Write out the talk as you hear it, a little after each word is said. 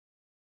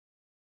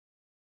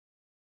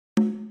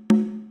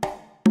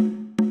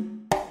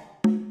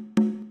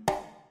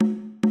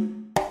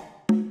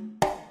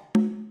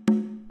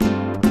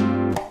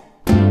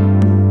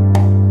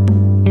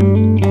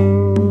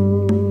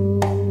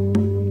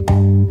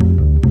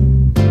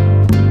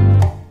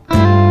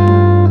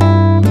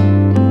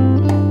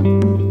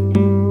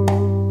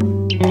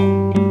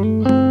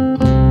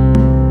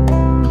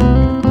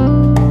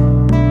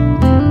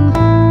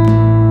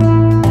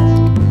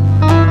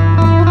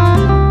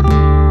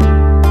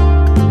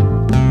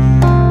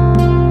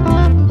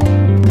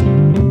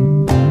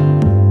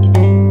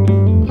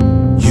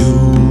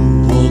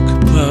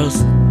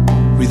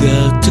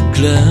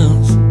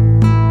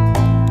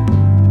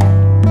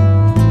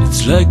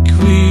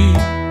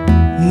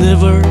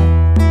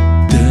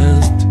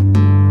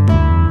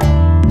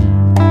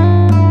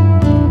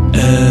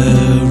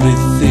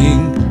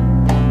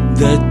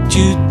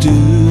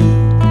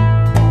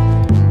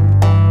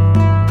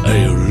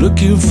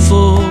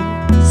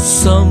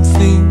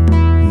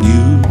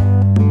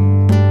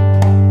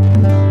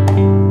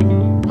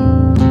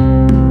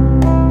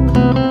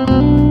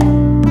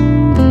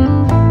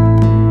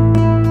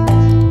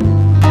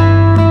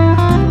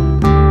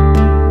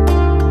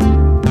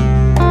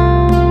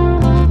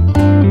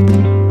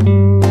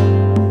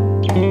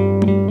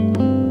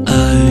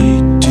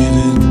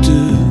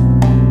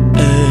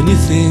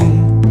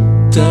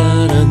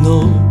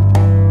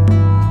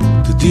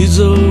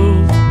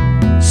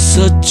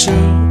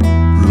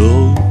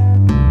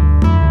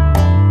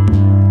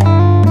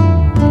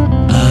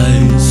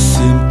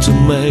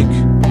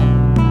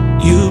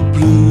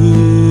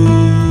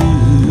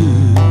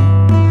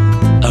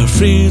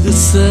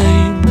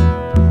same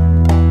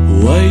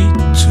way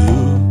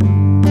too.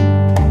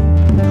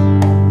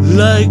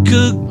 Like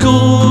a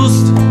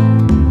ghost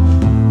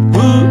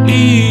who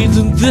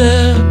isn't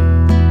there.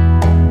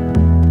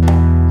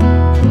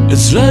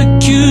 It's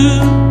like you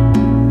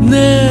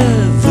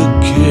never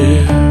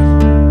cared.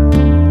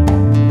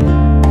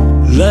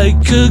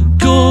 Like a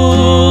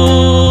ghost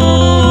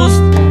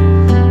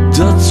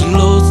that's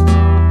lost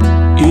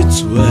its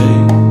way.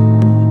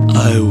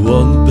 I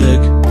want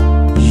back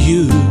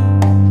you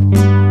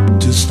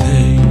to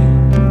stay.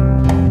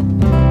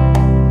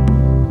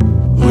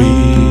 We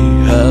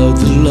had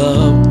a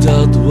love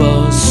that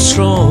was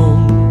strong.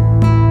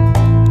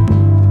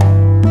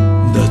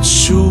 Not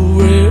sure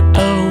where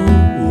or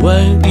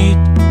when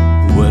it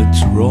went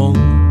wrong.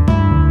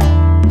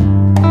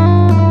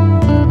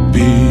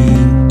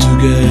 Being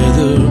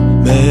together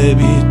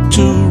maybe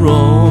too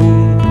wrong.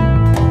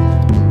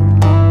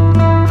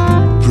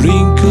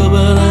 Blink of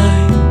an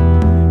eye,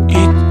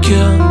 it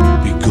can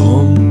be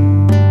gone.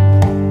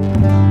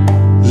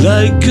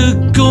 Like a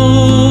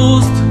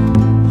ghost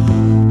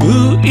who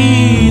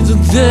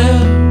isn't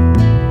there.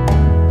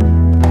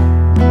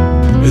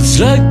 It's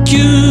like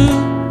you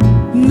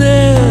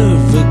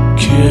never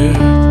cared.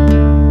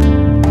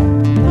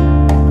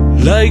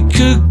 Like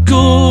a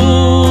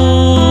ghost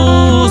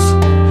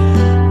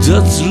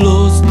that's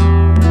lost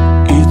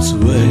its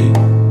way.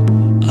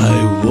 I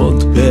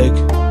want back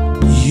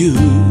you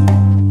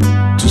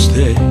to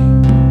stay.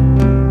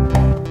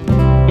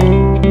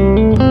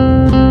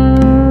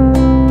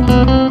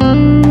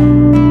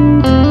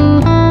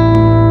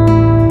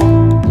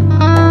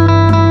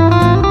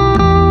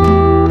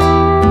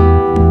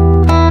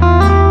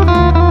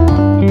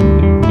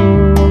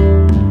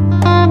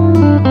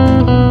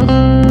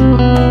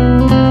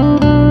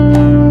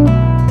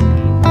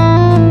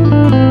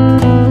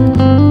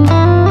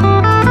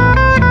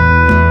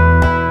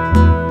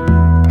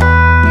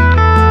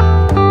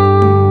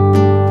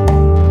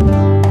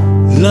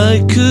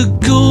 Like a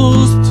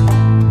ghost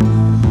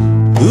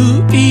who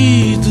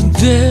isn't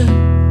there.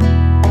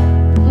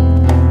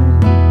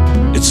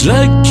 It's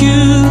like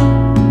you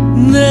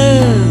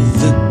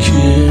never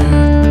cared.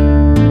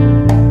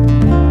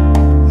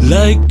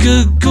 Like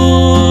a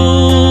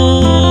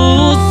ghost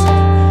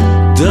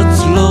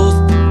that's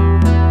lost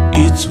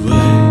its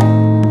way.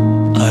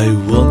 I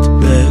want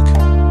back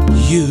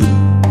you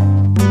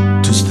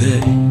to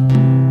stay.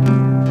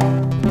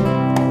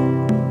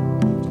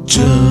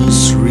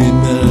 Just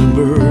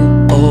remember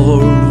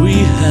all we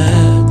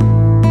had,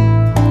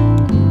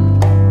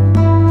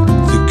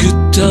 the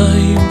good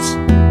times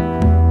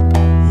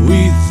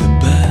with the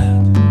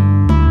bad.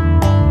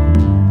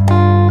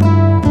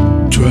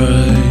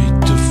 Try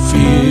to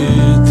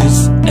fill this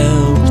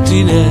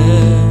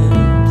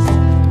emptiness.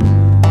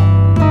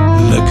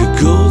 Like a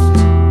ghost,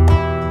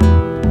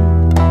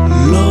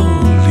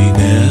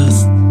 loneliness.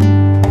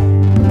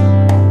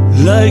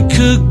 Like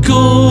a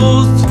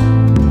ghost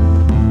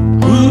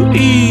who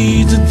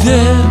isn't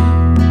there.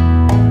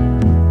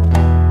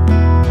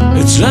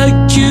 It's like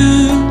you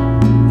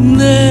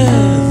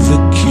never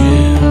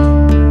cared.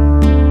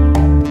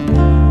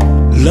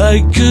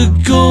 Like a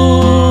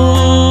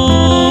ghost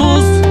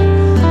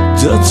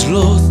that's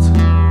lost